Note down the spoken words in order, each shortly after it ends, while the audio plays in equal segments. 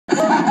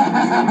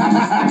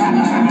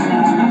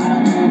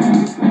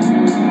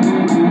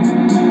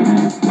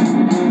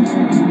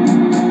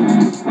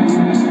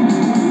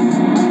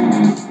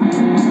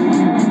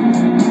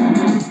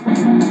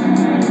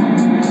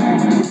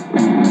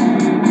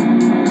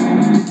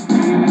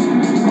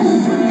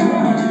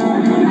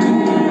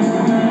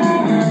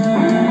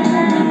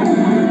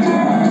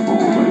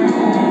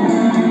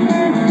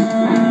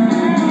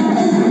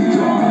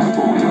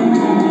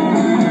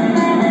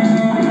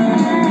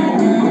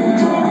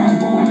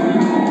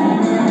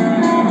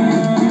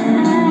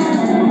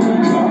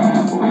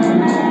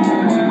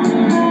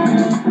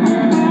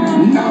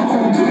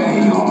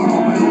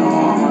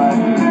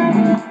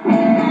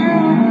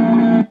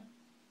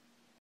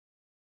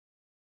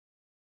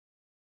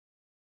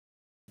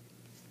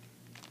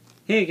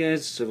Hey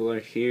guys, Civil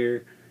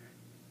here.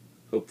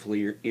 Hopefully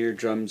your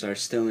eardrums are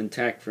still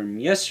intact from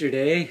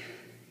yesterday.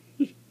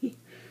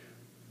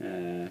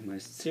 My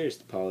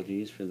sincerest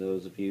apologies for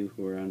those of you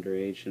who are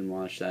underage and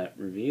watched that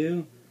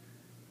review.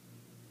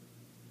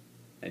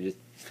 I just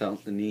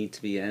felt the need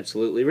to be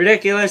absolutely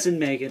ridiculous and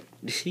make it.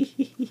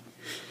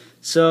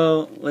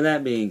 So, with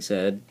that being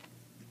said,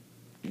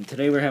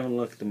 today we're having a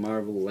look at the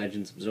Marvel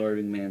Legends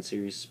Absorbing Man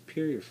series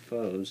Superior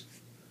Foes.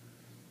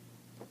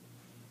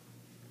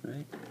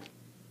 Right?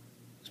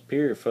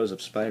 Superior Foes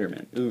of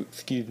Spider-Man. Ooh,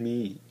 excuse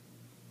me.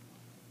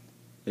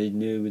 I didn't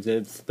know it was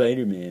of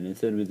Spider-Man. I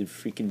thought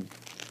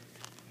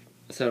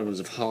it was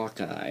of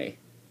Hawkeye.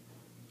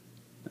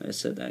 I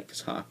said that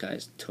because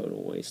Hawkeye's a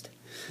total waste.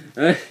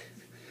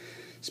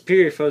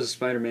 Superior Foes of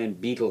Spider-Man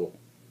Beetle.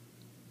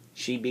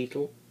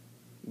 She-Beetle?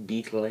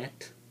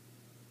 Beetlet?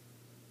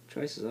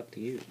 Choice is up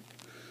to you.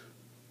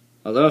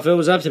 Although if it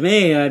was up to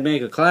me, I'd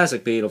make a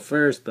classic Beetle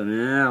first, but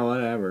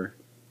whatever.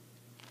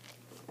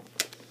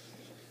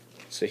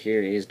 So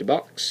here is the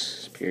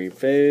box. Superior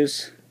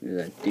Foes.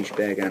 There's that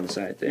douchebag on the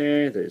side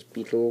there. There's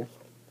Beetle.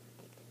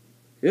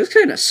 It looks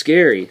kind of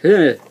scary.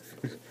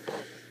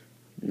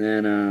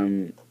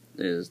 Then,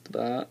 there's the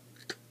box.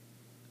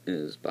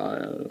 There's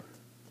Bio.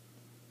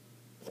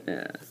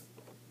 Yeah.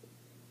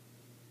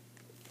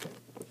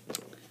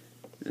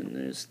 And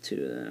there's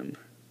two of them.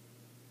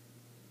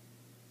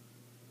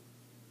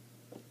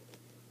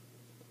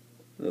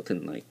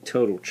 Looking like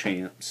total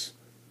champs.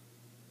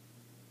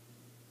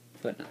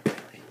 But not really.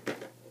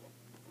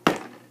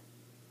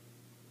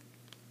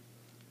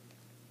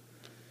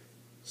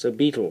 So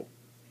Beetle,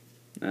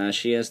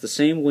 she has the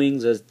same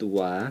wings as the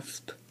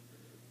Wasp.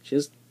 She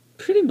has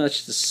pretty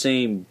much the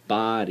same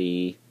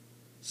body,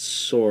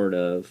 sort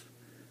of.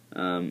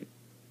 Her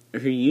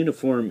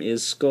uniform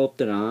is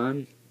sculpted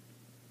on,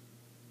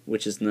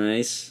 which is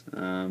nice.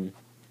 For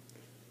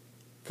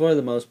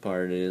the most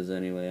part it is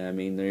anyway. I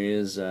mean, there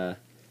is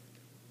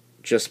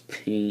just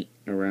paint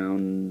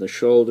around the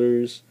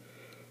shoulders.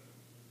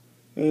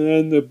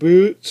 And the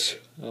boots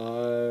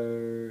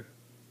are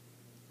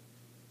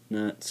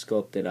not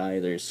sculpted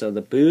either. So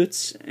the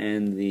boots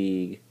and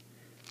the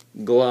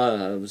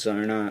gloves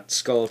are not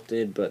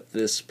sculpted, but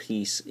this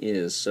piece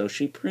is. So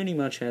she pretty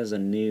much has a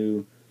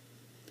new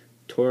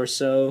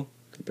torso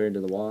compared to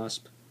the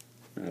Wasp.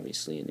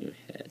 Obviously a new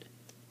head.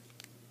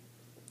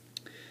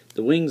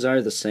 The wings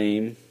are the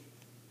same.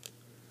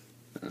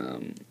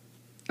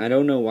 I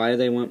don't know why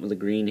they went with a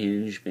green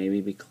hinge.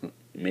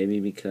 Maybe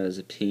because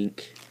of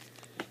pink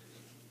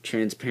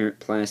transparent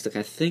plastic.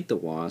 I think the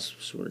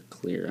Wasps were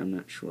clear. I'm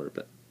not sure,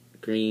 but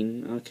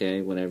green, okay,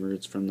 whatever.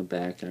 It's from the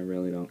back. I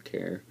really don't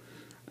care.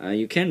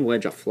 You can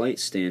wedge a flight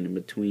stand in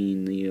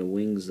between the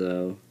wings,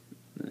 though.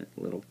 That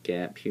little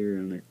gap here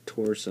on their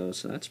torso,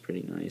 so that's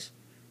pretty nice.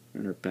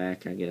 On her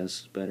back, I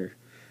guess, better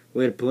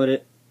way to put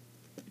it.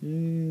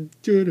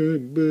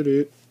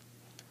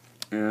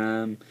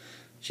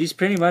 She's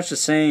pretty much the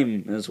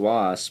same as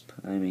Wasp.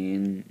 I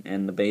mean,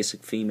 and the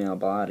basic female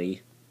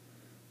body.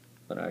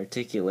 But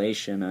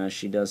articulation,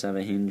 she does have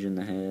a hinge in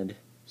the head,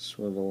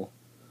 swivel,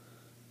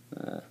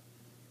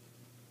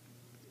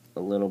 a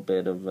little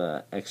bit of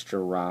extra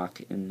rock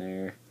in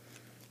there.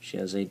 She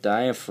has a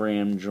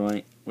diaphragm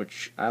joint,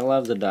 which I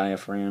love the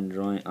diaphragm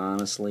joint,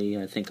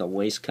 honestly. I think a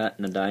waist cut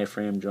and a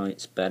diaphragm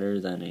joint's better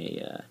than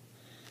a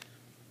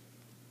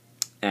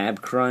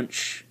ab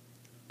crunch,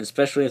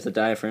 especially if the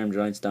diaphragm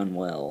joint's done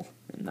well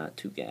and not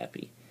too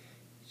gappy.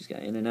 She's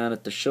got in and out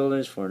at the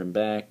shoulders, forward and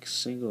back,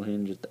 single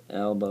hinge at the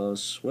elbow,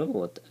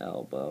 swivel at the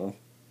elbow,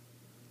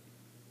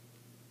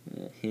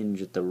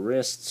 hinge at the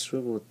wrist,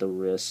 swivel at the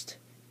wrist.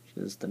 She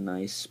has the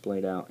nice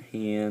splayed out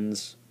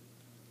hands.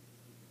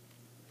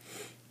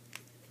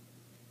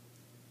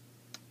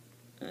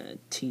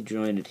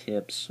 T-jointed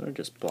hips, or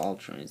just ball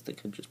joints. They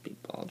could just be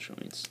ball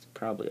joints. They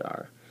probably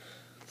are.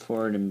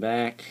 Forward and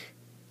back.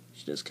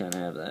 She does kind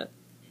of have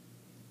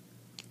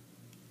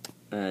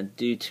that.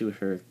 Due to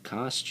her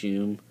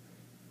costume,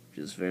 which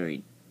is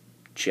very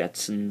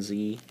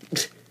Jetsons-y,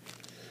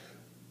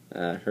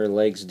 her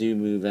legs do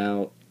move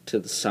out to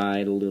the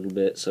side a little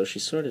bit, so she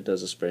sort of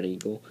does a spread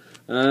eagle.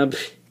 The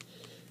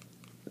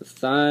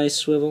thigh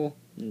swivel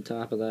on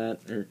top of that,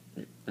 her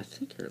I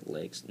think her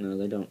legs. No,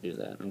 they don't do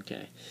that.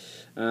 Okay.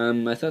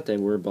 I thought they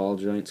were ball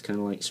joints, kind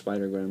of like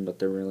Spider-Gwen, but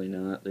they're really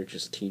not. They're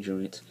just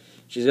T-joints.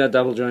 She's got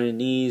double jointed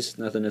knees,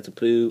 nothing at the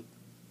boot,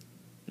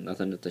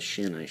 nothing at the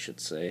shin, I should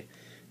say.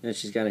 And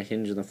she's got a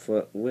hinge in the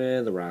foot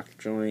with a rocker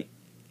joint.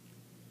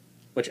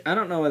 Which, I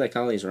don't know why they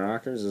call these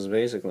rockers. It's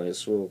basically a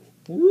swivel.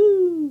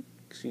 Woo!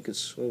 So you could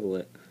swivel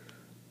it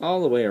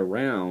all the way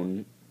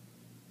around.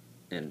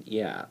 And,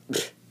 yeah.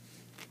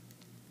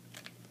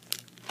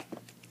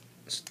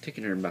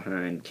 Sticking her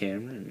behind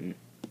camera and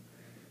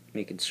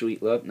making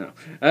sweet love. No.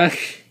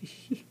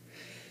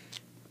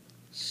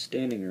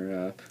 Standing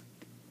her up.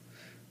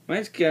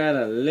 Mine's got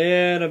a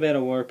little bit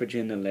of warpage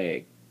in the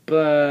leg,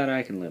 but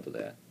I can live with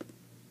that.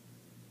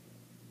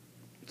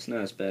 It's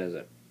not as bad as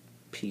a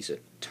piece of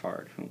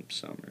tart home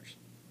summers.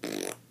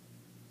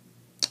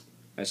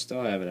 I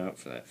still have it out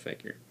for that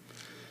figure.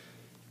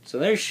 So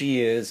there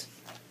she is.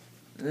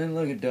 And then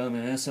look at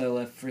dumbass, I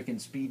left freaking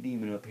Speed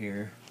Demon up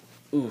here.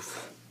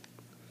 Oof.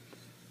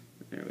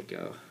 There we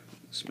go.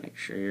 Let's make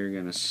sure you're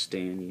gonna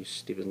stand, you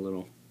stupid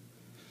little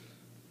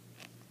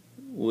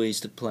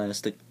waste of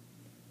plastic.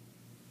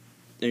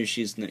 There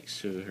she is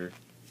next to her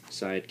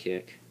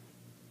sidekick.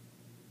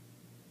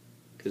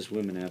 Because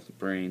women have the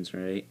brains,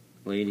 right?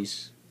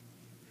 Ladies?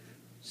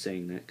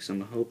 Saying that because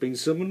I'm hoping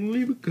someone will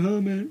leave a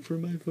comment for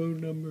my phone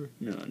number.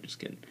 No, I'm just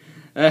kidding.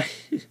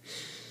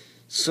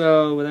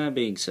 So, with that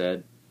being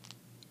said,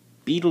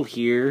 Beetle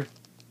here.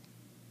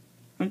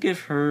 I'll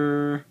give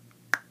her...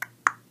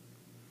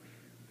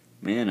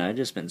 Man, I've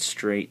just been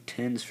straight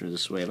 10s for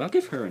this wave. I'll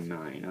give her a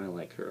 9. I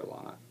like her a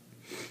lot.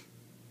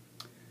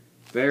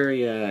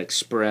 Very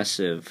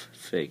expressive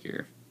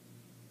figure.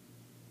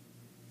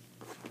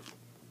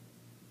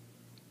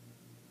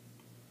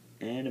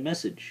 And a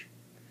message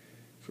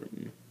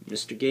from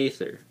Mr.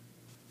 Gaither.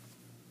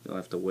 You'll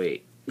have to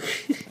wait.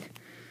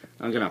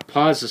 I'm gonna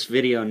pause this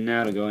video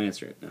now to go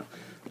answer it now.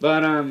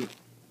 But,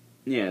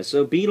 yeah,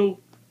 so Beetle,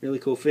 really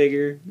cool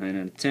figure, 9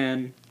 out of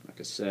 10,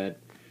 like I said.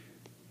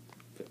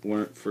 If it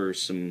weren't for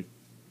some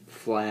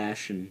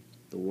flash and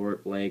the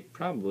warp leg,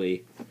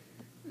 probably,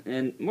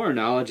 and more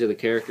knowledge of the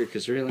character,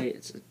 because really,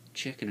 it's a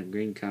chick in a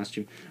green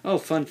costume. Oh,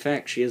 fun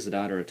fact, she is the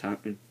daughter of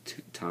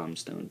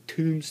Tombstone,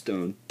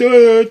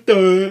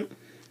 who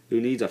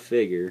needs a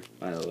figure,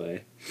 by the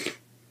way.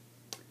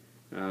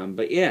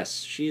 But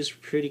yes, she is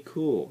pretty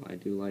cool. I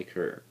do like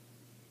her.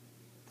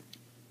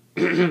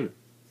 Is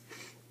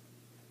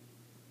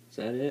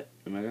that it?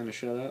 Am I gonna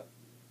shut up?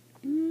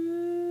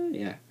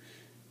 Yeah.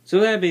 So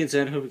with that being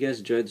said, I hope you guys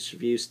enjoyed this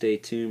review. Stay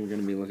tuned. We're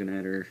gonna be looking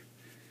at her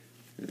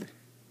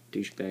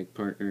douchebag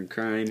partner in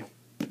crime.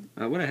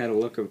 I would have had a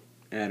look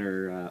at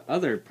her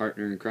other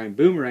partner in crime,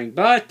 Boomerang,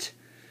 but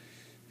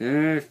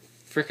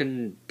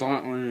frickin'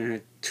 bought one and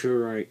had 2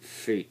 right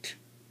feet.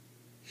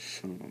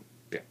 Son of a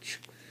bitch.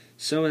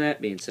 So with that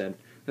being said,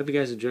 hope you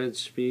guys enjoyed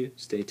this review.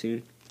 Stay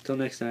tuned. Until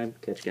next time,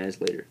 catch you guys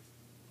later.